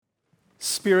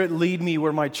Spirit, lead me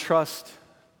where my trust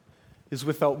is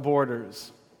without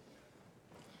borders.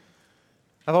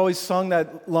 I've always sung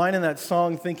that line in that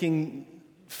song thinking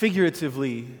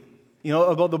figuratively,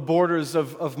 about the borders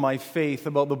of my faith,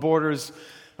 about the borders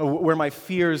where my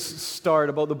fears start,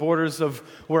 about the borders of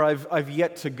where I've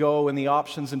yet to go and the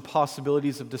options and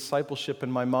possibilities of discipleship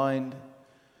in my mind.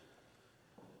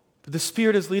 But the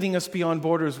Spirit is leading us beyond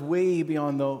borders, way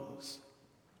beyond those.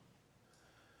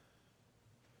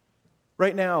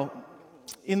 Right now,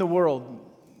 in the world,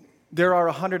 there are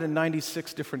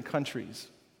 196 different countries.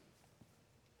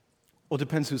 Well, it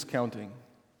depends who's counting.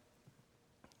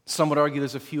 Some would argue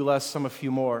there's a few less, some a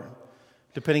few more,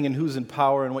 depending on who's in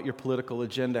power and what your political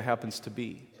agenda happens to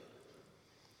be.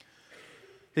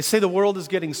 They say the world is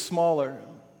getting smaller.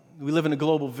 We live in a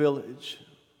global village.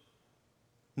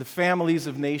 The families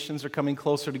of nations are coming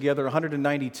closer together.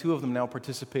 192 of them now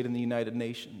participate in the United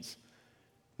Nations.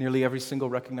 Nearly every single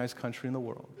recognized country in the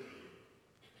world.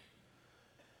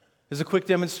 There's a quick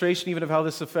demonstration even of how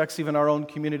this affects even our own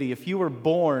community. If you were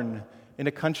born in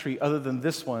a country other than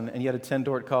this one and yet attend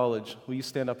Dordt College, will you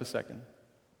stand up a second?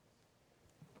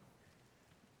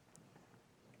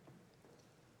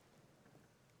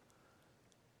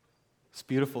 It's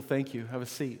beautiful. Thank you. Have a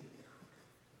seat.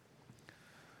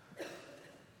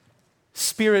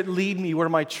 Spirit, lead me where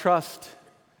my trust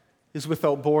is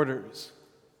without borders.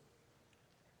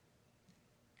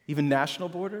 Even national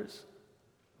borders?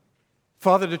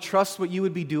 Father, to trust what you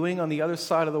would be doing on the other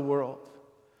side of the world.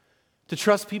 To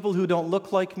trust people who don't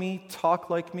look like me, talk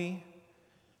like me,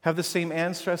 have the same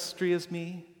ancestry as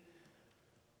me.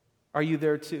 Are you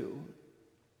there too?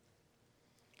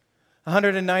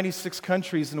 196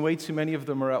 countries, and way too many of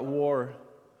them are at war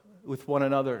with one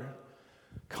another.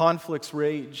 Conflicts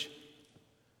rage.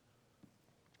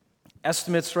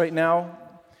 Estimates right now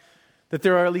that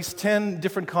there are at least 10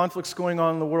 different conflicts going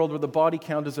on in the world where the body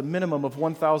count is a minimum of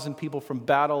 1,000 people from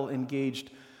battle-engaged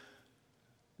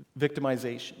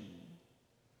victimization.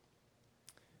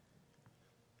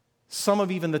 Some of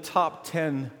even the top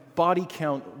 10 body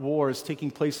count wars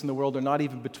taking place in the world are not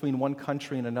even between one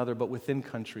country and another, but within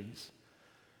countries.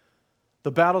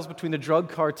 The battles between the drug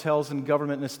cartels and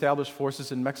government and established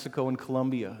forces in Mexico and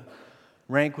Colombia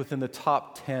rank within the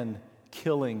top 10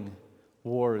 killing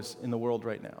wars in the world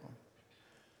right now.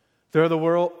 There are the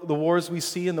wars we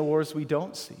see and the wars we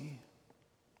don't see.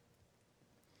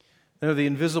 There are the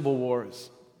invisible wars,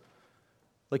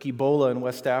 like Ebola in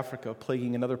West Africa,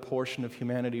 plaguing another portion of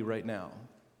humanity right now.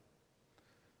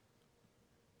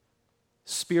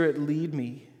 Spirit, lead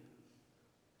me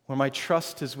where my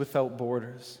trust is without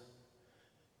borders.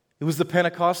 It was the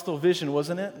Pentecostal vision,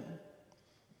 wasn't it?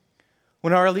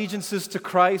 When our allegiance is to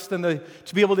Christ and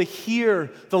to be able to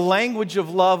hear the language of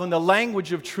love and the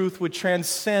language of truth would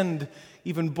transcend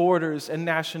even borders and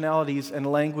nationalities and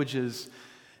languages.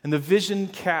 And the vision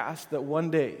cast that one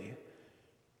day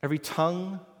every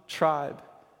tongue, tribe,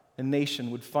 and nation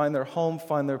would find their home,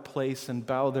 find their place, and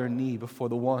bow their knee before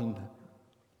the one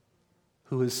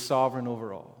who is sovereign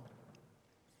over all.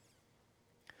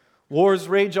 Wars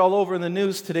rage all over in the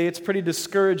news today. It's pretty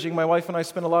discouraging. My wife and I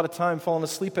spend a lot of time falling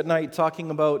asleep at night talking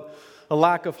about a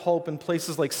lack of hope in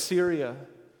places like Syria.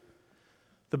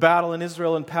 The battle in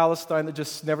Israel and Palestine that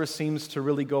just never seems to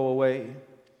really go away.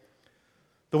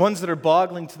 The ones that are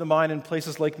boggling to the mind in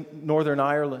places like Northern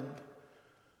Ireland,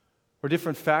 where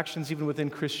different factions, even within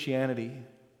Christianity,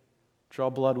 draw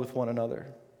blood with one another.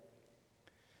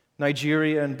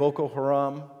 Nigeria and Boko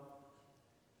Haram.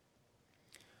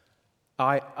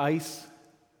 ISIS,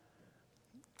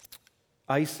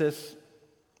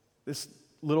 this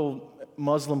little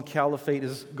Muslim caliphate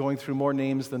is going through more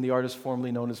names than the artist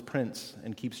formerly known as Prince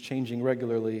and keeps changing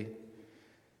regularly.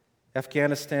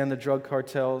 Afghanistan, the drug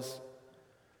cartels,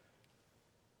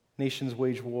 nations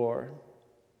wage war.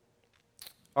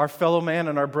 Our fellow man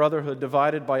and our brotherhood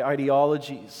divided by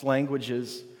ideologies,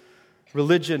 languages,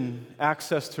 religion,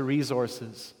 access to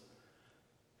resources,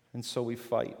 and so we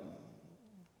fight.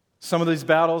 Some of these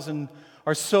battles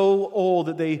are so old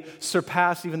that they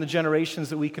surpass even the generations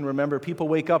that we can remember. People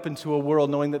wake up into a world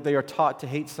knowing that they are taught to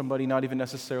hate somebody, not even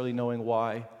necessarily knowing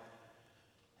why,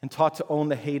 and taught to own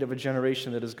the hate of a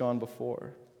generation that has gone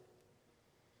before.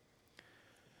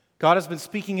 God has been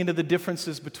speaking into the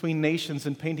differences between nations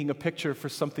and painting a picture for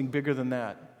something bigger than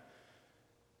that.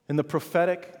 In the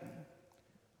prophetic,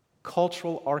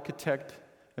 cultural architect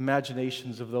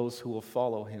imaginations of those who will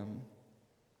follow him.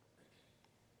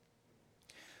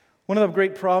 One of the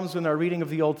great problems in our reading of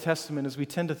the Old Testament is we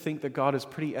tend to think that God is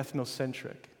pretty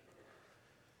ethnocentric.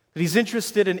 That he's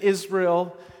interested in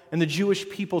Israel and the Jewish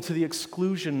people to the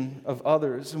exclusion of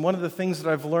others. And one of the things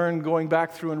that I've learned going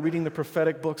back through and reading the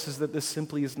prophetic books is that this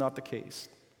simply is not the case.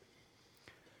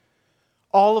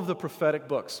 All of the prophetic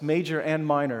books, major and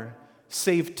minor,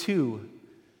 save 2,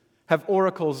 have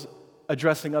oracles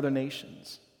addressing other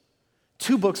nations.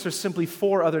 2 books are simply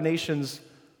for other nations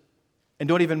and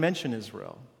don't even mention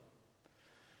Israel.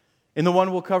 In the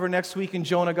one we'll cover next week in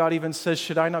Jonah, God even says,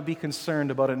 should I not be concerned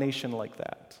about a nation like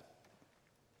that?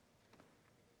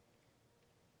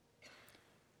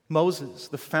 Moses,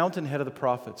 the fountainhead of the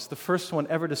prophets, the first one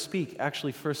ever to speak,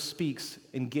 actually first speaks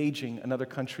engaging another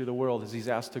country of the world as he's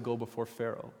asked to go before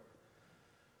Pharaoh.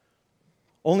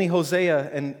 Only Hosea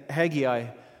and Haggai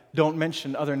don't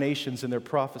mention other nations in their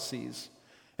prophecies.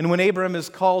 And when Abraham is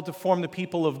called to form the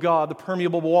people of God, the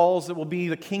permeable walls that will be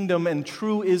the kingdom and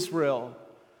true Israel,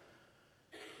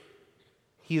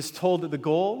 he is told that the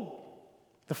goal,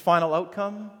 the final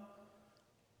outcome,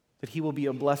 that he will be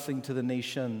a blessing to the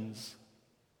nations.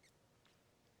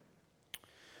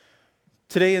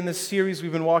 Today in this series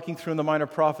we've been walking through in the Minor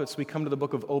Prophets, we come to the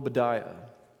book of Obadiah.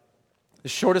 The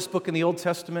shortest book in the Old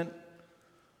Testament,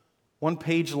 1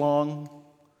 page long,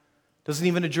 doesn't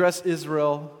even address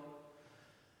Israel.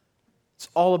 It's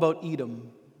all about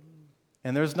Edom.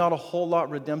 And there's not a whole lot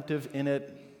redemptive in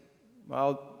it.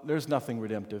 Well, there's nothing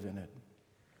redemptive in it.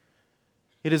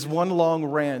 It is one long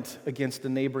rant against a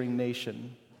neighboring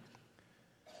nation,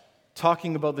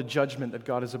 talking about the judgment that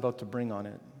God is about to bring on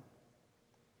it.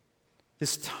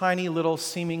 This tiny little,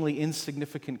 seemingly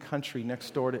insignificant country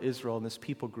next door to Israel and this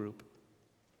people group.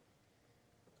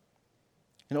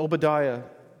 And Obadiah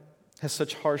has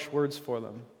such harsh words for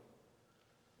them.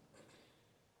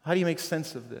 How do you make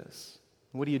sense of this?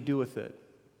 What do you do with it?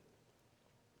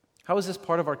 How is this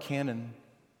part of our canon?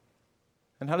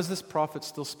 And how does this prophet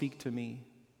still speak to me?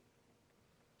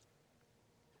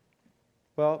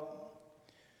 Well,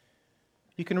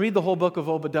 you can read the whole book of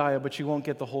Obadiah, but you won't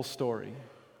get the whole story.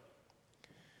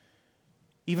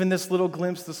 Even this little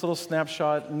glimpse, this little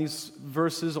snapshot, and these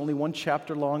verses, only 1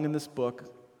 chapter long in this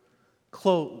book,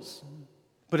 close.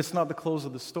 But it's not the close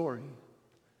of the story.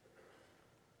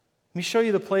 Let me show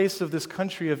you the place of this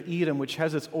country of Edom, which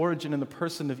has its origin in the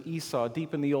person of Esau,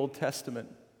 deep in the Old Testament.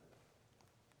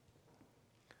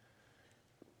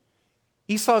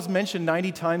 Esau is mentioned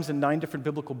 90 times in 9 different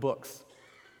biblical books.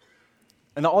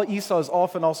 And Esau is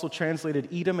often also translated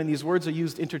Edom, and these words are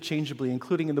used interchangeably,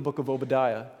 including in the book of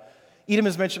Obadiah. Edom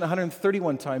is mentioned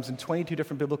 131 times in 22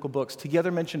 different biblical books, together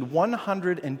mentioned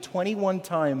 121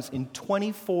 times in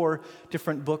 24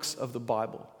 different books of the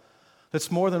Bible. That's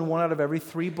more than 1 out of every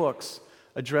 3 books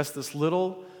address this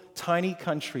little, tiny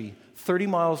country, 30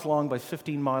 miles long by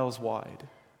 15 miles wide.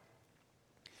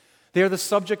 They are the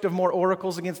subject of more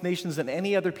oracles against nations than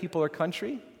any other people or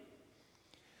country.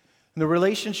 And the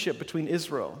relationship between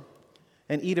Israel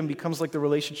and Edom becomes like the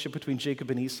relationship between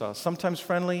Jacob and Esau, sometimes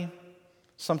friendly,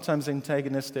 sometimes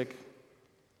antagonistic,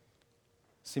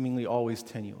 seemingly always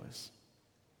tenuous.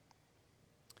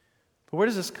 But where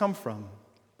does this come from?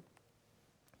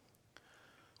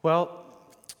 Well,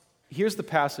 here's the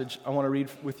passage I want to read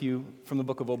with you from the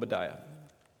book of Obadiah.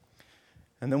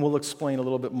 And then we'll explain a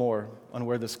little bit more on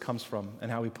where this comes from and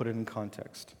how we put it in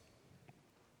context.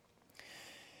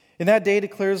 In that day,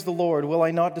 declares the Lord, will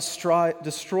I not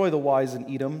destroy the wise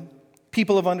in Edom,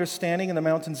 people of understanding in the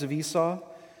mountains of Esau?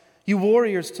 You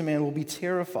warriors to man will be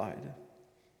terrified,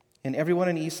 and everyone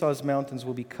in Esau's mountains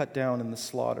will be cut down in the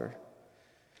slaughter.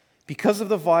 Because of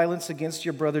the violence against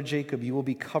your brother Jacob, you will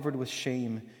be covered with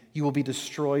shame. You will be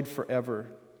destroyed forever.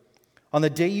 On the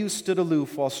day you stood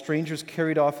aloof while strangers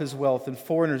carried off his wealth and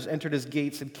foreigners entered his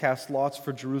gates and cast lots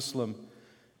for Jerusalem,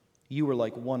 you were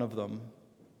like one of them.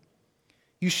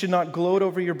 You should not gloat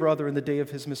over your brother in the day of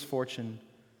his misfortune,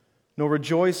 nor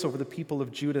rejoice over the people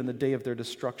of Judah in the day of their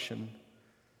destruction,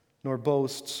 nor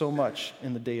boast so much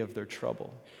in the day of their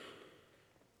trouble.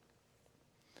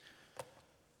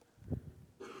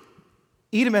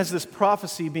 Edom has this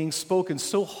prophecy being spoken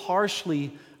so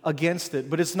harshly against it,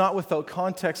 but it's not without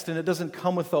context and it doesn't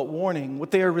come without warning.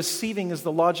 What they are receiving is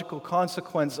the logical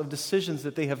consequence of decisions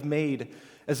that they have made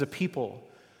as a people.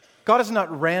 God is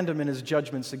not random in his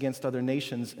judgments against other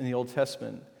nations in the Old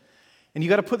Testament. And you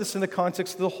got to put this in the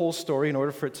context of the whole story in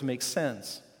order for it to make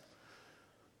sense.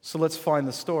 So let's find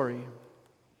the story.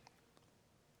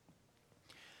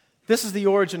 This is the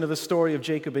origin of the story of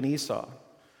Jacob and Esau.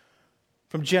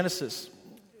 From Genesis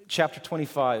chapter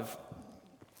 25.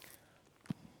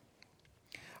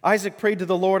 Isaac prayed to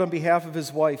the Lord on behalf of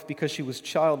his wife because she was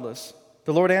childless.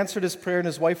 The Lord answered his prayer, and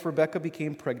his wife Rebekah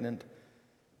became pregnant.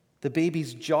 The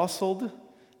babies jostled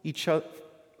each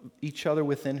other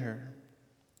within her.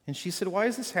 And she said, why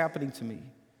is this happening to me?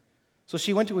 So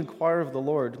she went to inquire of the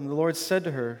Lord, and the Lord said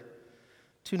to her,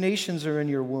 2 nations are in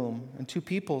your womb, and 2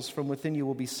 peoples from within you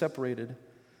will be separated.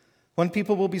 One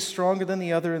people will be stronger than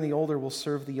the other, and the older will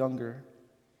serve the younger.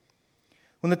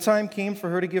 When the time came for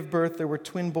her to give birth, there were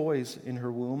twin boys in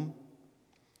her womb.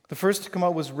 The first to come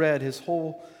out was red. His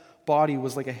whole body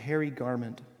was like a hairy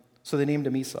garment. So they named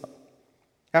him Esau.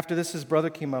 After this, his brother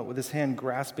came out with his hand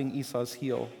grasping Esau's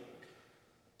heel.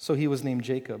 So he was named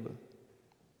Jacob.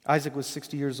 Isaac was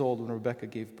 60 years old when Rebekah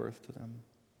gave birth to them.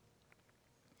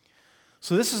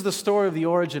 So this is the story of the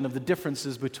origin of the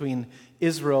differences between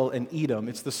Israel and Edom.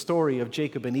 It's the story of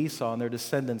Jacob and Esau and their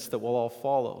descendants that will all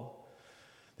follow.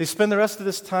 They spend the rest of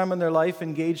this time in their life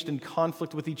engaged in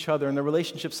conflict with each other, and their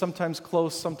relationship sometimes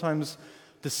close, sometimes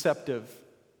deceptive.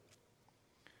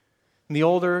 And the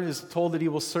older is told that he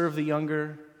will serve the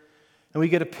younger, and we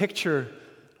get a picture,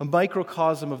 a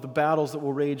microcosm of the battles that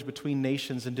will rage between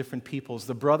nations and different peoples.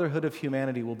 The brotherhood of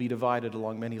humanity will be divided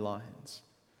along many lines.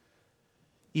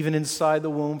 Even inside the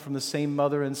womb from the same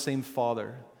mother and same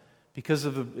father, because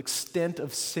of the extent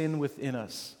of sin within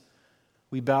us,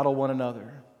 we battle one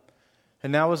another.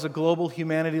 And now as a global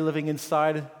humanity living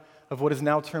inside of what is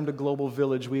now termed a global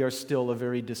village, we are still a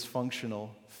very dysfunctional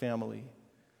family.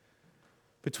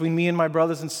 Between me and my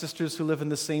brothers and sisters who live in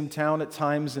the same town at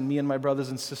times and me and my brothers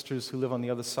and sisters who live on the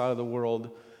other side of the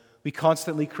world, we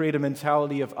constantly create a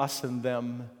mentality of us and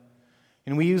them.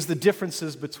 And we use the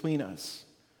differences between us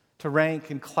to rank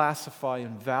and classify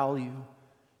and value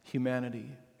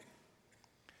humanity.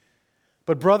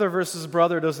 But brother versus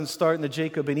brother doesn't start in the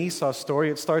Jacob and Esau story.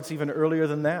 It starts even earlier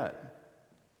than that.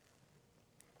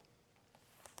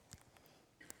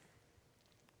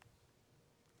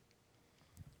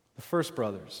 The first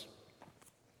brothers.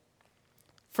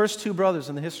 First 2 brothers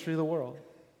in the history of the world.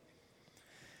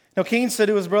 Now Cain said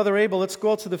to his brother Abel, let's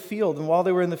go out to the field. And while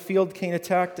they were in the field, Cain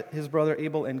attacked his brother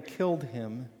Abel and killed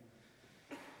him.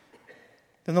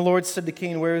 Then the Lord said to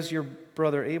Cain, where is your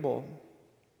brother Abel?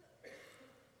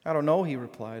 I don't know, he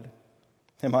replied.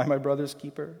 Am I my brother's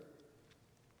keeper?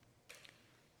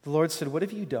 The Lord said, what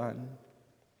have you done?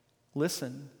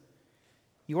 Listen,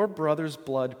 your brother's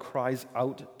blood cries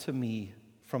out to me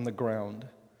from the ground.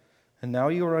 And now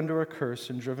you are under a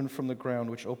curse and driven from the ground,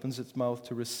 which opens its mouth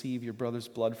to receive your brother's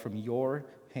blood from your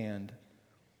hand.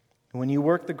 And when you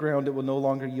work the ground, it will no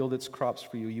longer yield its crops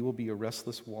for you. You will be a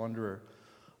restless wanderer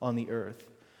on the earth.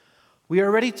 We are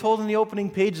already told in the opening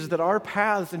pages that our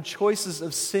paths and choices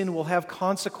of sin will have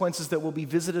consequences that will be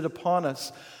visited upon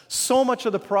us. So much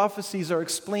of the prophecies are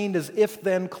explained as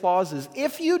if-then clauses.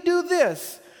 If you do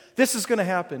this, this is going to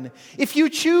happen. If you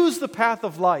choose the path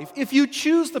of life, if you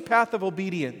choose the path of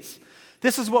obedience,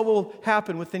 this is what will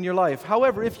happen within your life.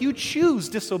 However, if you choose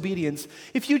disobedience,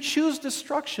 if you choose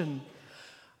destruction,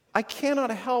 I cannot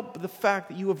help the fact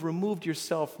that you have removed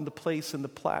yourself from the place and the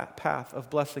path of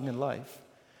blessing and life.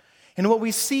 And what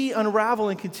we see unravel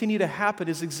and continue to happen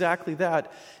is exactly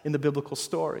that in the biblical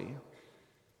story.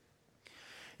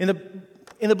 In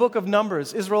the book of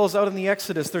Numbers, Israel is out in the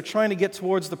Exodus. They're trying to get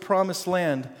towards the promised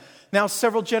land. Now,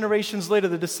 several generations later,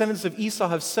 the descendants of Esau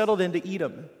have settled into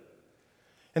Edom.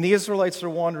 And the Israelites are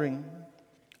wandering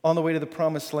on the way to the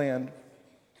promised land.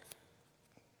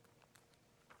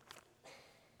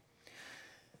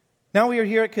 Now we are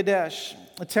here at Kadesh,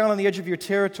 a town on the edge of your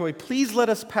territory. Please let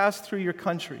us pass through your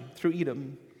country, through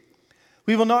Edom.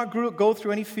 We will not go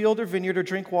through any field or vineyard or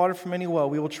drink water from any well.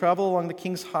 We will travel along the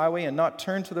king's highway and not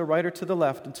turn to the right or to the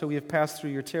left until we have passed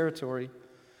through your territory.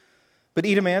 But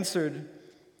Edom answered,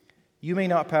 you may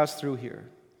not pass through here.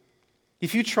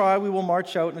 If you try, we will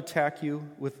march out and attack you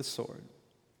with the sword.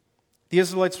 The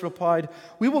Israelites replied,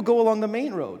 we will go along the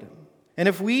main road, and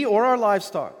if we or our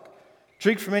livestock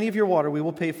drink from any of your water, we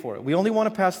will pay for it. We only want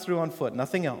to pass through on foot,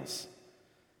 nothing else.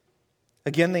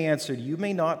 Again they answered, you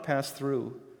may not pass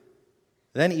through.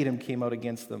 Then Edom came out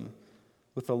against them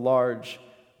with a large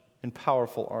and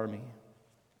powerful army.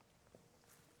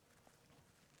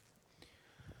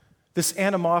 This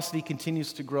animosity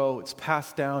continues to grow. It's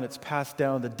passed down, it's passed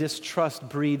down. The distrust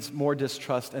breeds more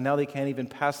distrust, and now they can't even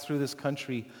pass through this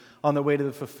country on their way to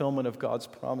the fulfillment of God's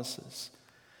promises.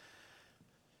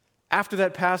 After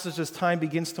that passage, as time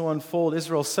begins to unfold,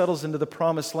 Israel settles into the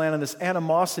promised land, and this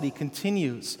animosity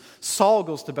continues. Saul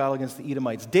goes to battle against the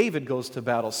Edomites. David goes to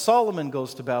battle. Solomon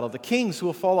goes to battle. The kings who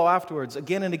will follow afterwards,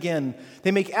 again and again,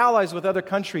 they make allies with other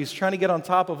countries, trying to get on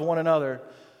top of one another,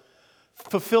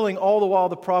 fulfilling all the while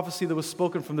the prophecy that was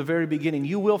spoken from the very beginning.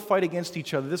 You will fight against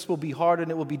each other. This will be hard and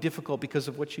it will be difficult because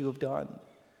of what you have done.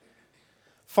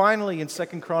 Finally, in 2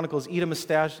 Chronicles, Edom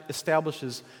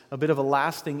establishes a bit of a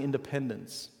lasting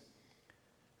independence.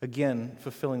 Again,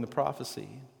 fulfilling the prophecy.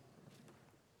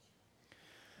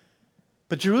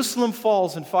 But Jerusalem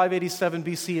falls in 587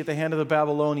 BC at the hand of the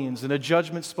Babylonians in a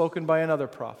judgment spoken by another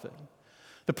prophet.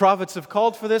 The prophets have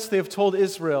called for this. They have told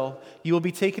Israel, you will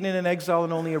be taken in exile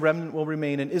and only a remnant will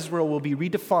remain, and Israel will be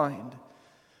redefined.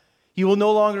 You will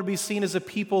no longer be seen as a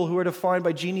people who are defined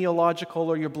by genealogical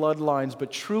or your bloodlines,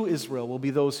 but true Israel will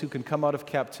be those who can come out of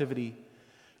captivity.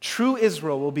 True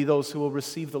Israel will be those who will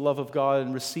receive the love of God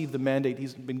and receive the mandate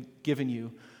He's been given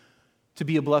you to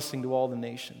be a blessing to all the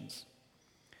nations.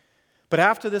 But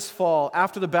after this fall,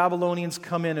 after the Babylonians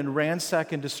come in and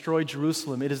ransack and destroy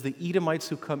Jerusalem, it is the Edomites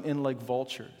who come in like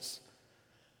vultures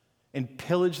and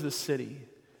pillage the city.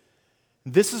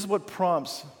 This is what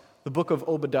prompts the book of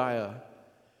Obadiah.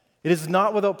 It is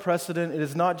not without precedent. It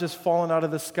is not just fallen out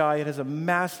of the sky. It has a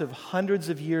massive, hundreds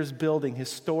of years building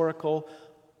historical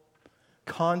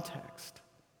context.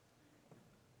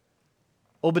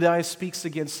 Obadiah speaks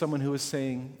against someone who is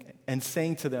saying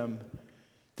to them,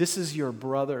 this is your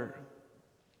brother.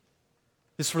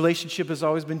 This relationship has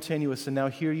always been tenuous, and now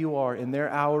here you are in their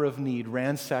hour of need,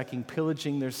 ransacking,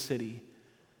 pillaging their city,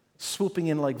 swooping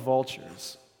in like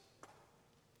vultures.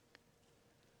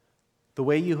 The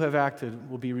way you have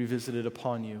acted will be revisited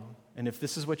upon you, and if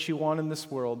this is what you want in this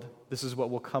world, this is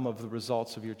what will come of the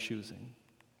results of your choosing.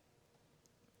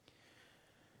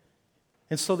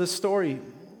 And so this story,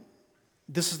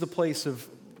 this is the place of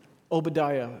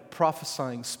Obadiah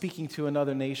prophesying, speaking to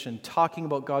another nation, talking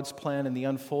about God's plan and the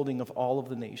unfolding of all of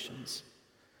the nations.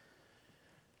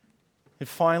 And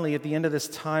finally, at the end of this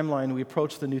timeline, we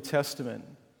approach the New Testament.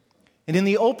 And in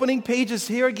the opening pages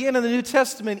here again in the New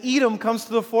Testament, Edom comes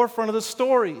to the forefront of the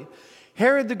story.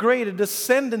 Herod the Great, a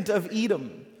descendant of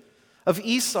Edom, of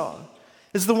Esau,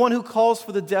 is the one who calls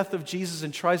for the death of Jesus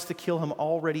and tries to kill him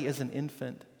already as an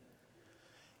infant.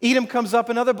 Edom comes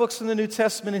up in other books in the New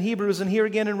Testament, in Hebrews, and here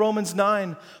again in Romans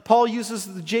 9. Paul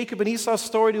uses the Jacob and Esau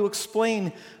story to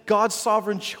explain God's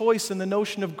sovereign choice and the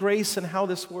notion of grace and how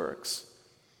this works.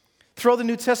 Throughout the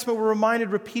New Testament, we're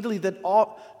reminded repeatedly that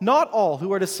not all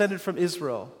who are descended from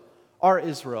Israel are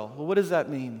Israel. Well, what does that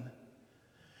mean?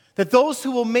 That those who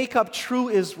will make up true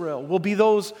Israel will be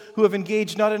those who have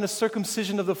engaged not in a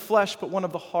circumcision of the flesh, but one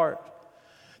of the heart.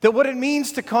 That what it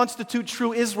means to constitute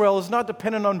true Israel is not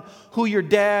dependent on who your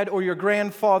dad or your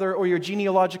grandfather or your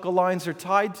genealogical lines are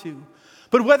tied to,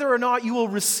 but whether or not you will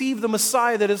receive the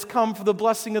Messiah that has come for the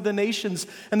blessing of the nations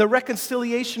and the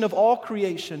reconciliation of all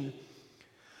creation.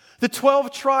 The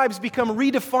 12 tribes become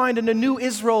redefined in a new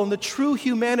Israel and the true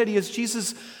humanity as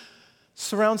Jesus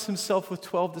surrounds himself with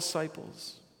 12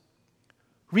 disciples,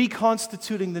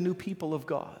 reconstituting the new people of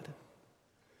God.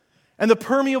 And the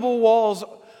permeable walls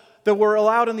that were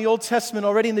allowed in the Old Testament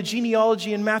already in the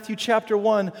genealogy in Matthew chapter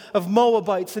 1 of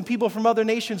Moabites and people from other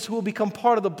nations who will become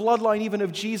part of the bloodline even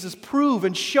of Jesus prove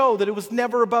and show that it was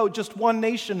never about just one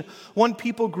nation, one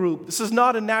people group. This is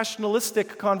not a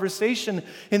nationalistic conversation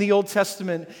in the Old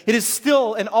Testament. It is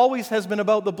still and always has been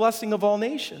about the blessing of all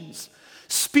nations.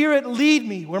 Spirit, lead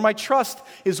me where my trust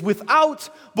is without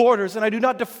borders, and I do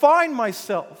not define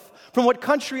myself from what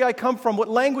country I come from, what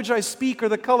language I speak, or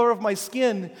the color of my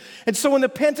skin. And so when the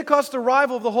Pentecost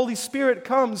arrival of the Holy Spirit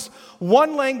comes,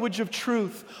 one language of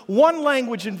truth, one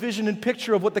language and vision and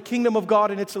picture of what the kingdom of God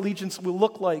and its allegiance will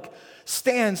look like,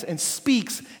 stands and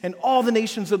speaks, and all the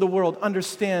nations of the world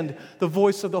understand the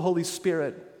voice of the Holy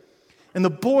Spirit. And the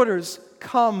borders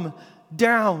come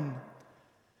down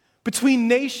between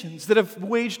nations that have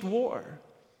waged war.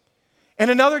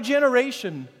 And another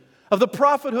generation of the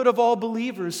prophethood of all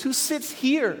believers who sits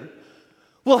here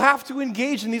will have to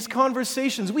engage in these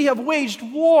conversations. We have waged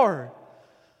war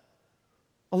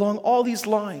along all these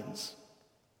lines,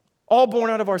 all born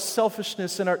out of our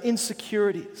selfishness and our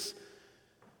insecurities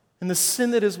and the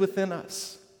sin that is within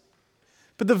us.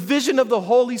 But the vision of the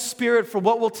Holy Spirit for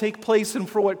what will take place and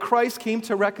for what Christ came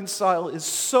to reconcile is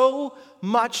so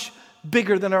much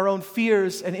bigger than our own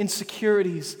fears and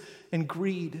insecurities and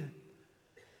greed.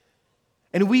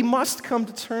 And we must come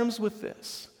to terms with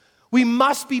this. We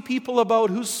must be people about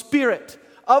whose Spirit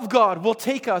of God will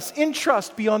take us in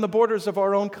trust beyond the borders of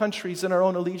our own countries and our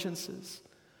own allegiances,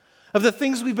 of the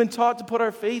things we've been taught to put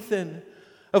our faith in,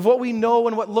 of what we know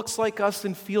and what looks like us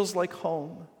and feels like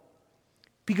home.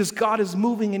 Because God is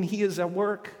moving and He is at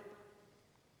work.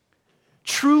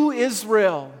 True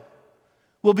Israel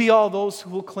will be all those who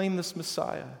will claim this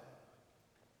Messiah.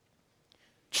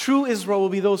 True Israel will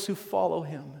be those who follow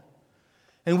Him.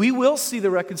 And we will see the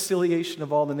reconciliation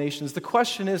of all the nations. The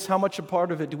question is, how much a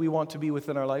part of it do we want to be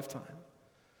within our lifetime?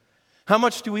 How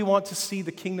much do we want to see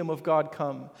the kingdom of God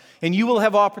come? And you will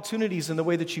have opportunities in the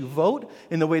way that you vote,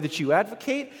 in the way that you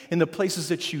advocate, in the places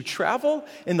that you travel,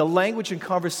 in the language and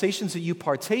conversations that you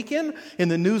partake in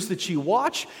the news that you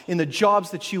watch, in the jobs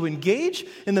that you engage,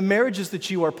 in the marriages that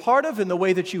you are part of, in the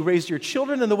way that you raise your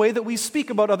children, in the way that we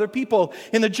speak about other people,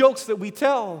 in the jokes that we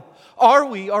tell. Are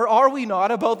we or are we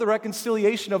not about the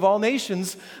reconciliation of all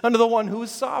nations under the one who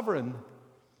is sovereign?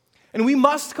 And we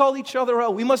must call each other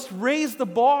out. We must raise the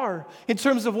bar in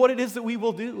terms of what it is that we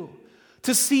will do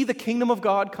to see the kingdom of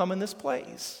God come in this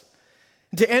place,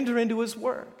 and to enter into His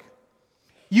work.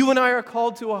 You and I are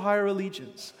called to a higher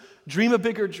allegiance. Dream a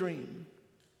bigger dream.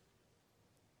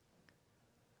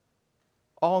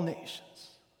 All nations,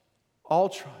 all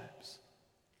tribes,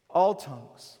 all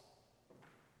tongues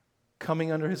coming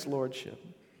under His lordship.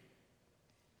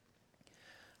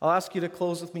 I'll ask you to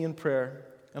close with me in prayer.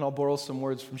 And I'll borrow some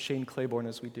words from Shane Claiborne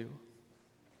as we do.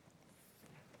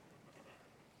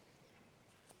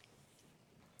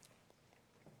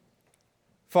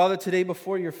 Father, today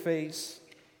before your face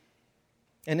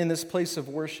and in this place of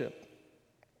worship,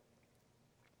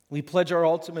 we pledge our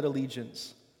ultimate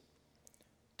allegiance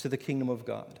to the kingdom of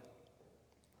God,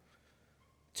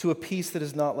 to a peace that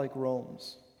is not like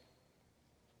Rome's,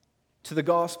 to the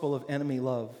gospel of enemy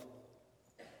love,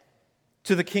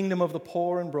 to the kingdom of the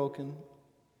poor and broken,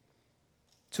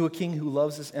 to a king who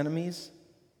loves his enemies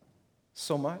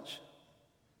so much,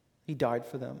 he died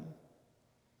for them.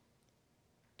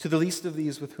 To the least of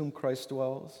these with whom Christ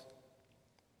dwells.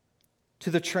 To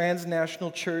the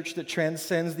transnational church that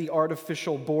transcends the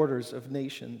artificial borders of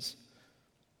nations.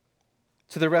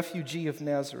 To the refugee of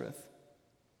Nazareth.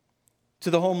 To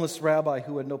the homeless rabbi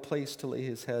who had no place to lay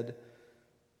his head.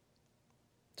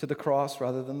 To the cross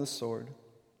rather than the sword.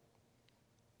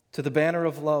 To the banner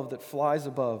of love that flies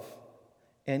above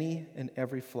any and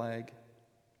every flag.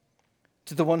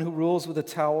 To the one who rules with a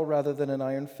towel rather than an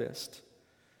iron fist.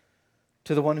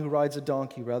 To the one who rides a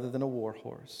donkey rather than a war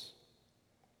horse.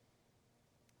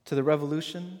 To the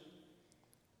revolution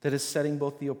that is setting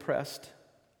both the oppressed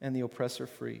and the oppressor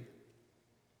free.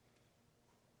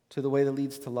 To the way that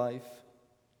leads to life.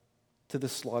 To the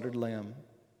slaughtered lamb.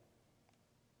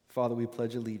 Father, we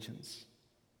pledge allegiance.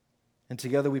 And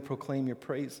together we proclaim your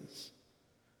praises.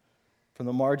 From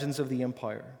the margins of the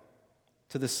empire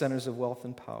to the centers of wealth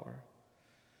and power.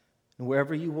 And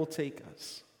wherever you will take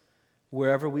us,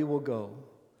 wherever we will go,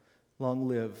 long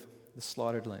live the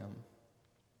slaughtered lamb,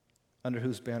 under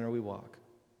whose banner we walk.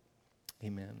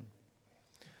 Amen.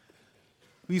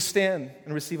 Will you stand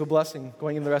and receive a blessing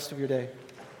going in the rest of your day?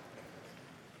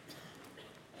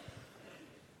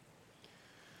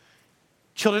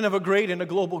 Children of a great and a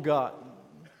global God,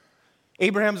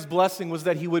 Abraham's blessing was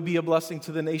that he would be a blessing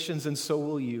to the nations, and so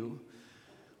will you.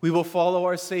 We will follow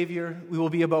our Savior. We will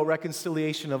be about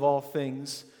reconciliation of all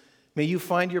things. May you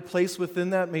find your place within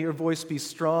that. May your voice be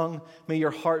strong. May your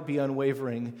heart be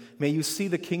unwavering. May you see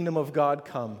the kingdom of God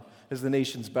come as the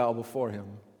nations bow before Him.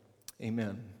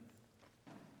 Amen.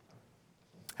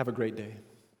 Have a great day.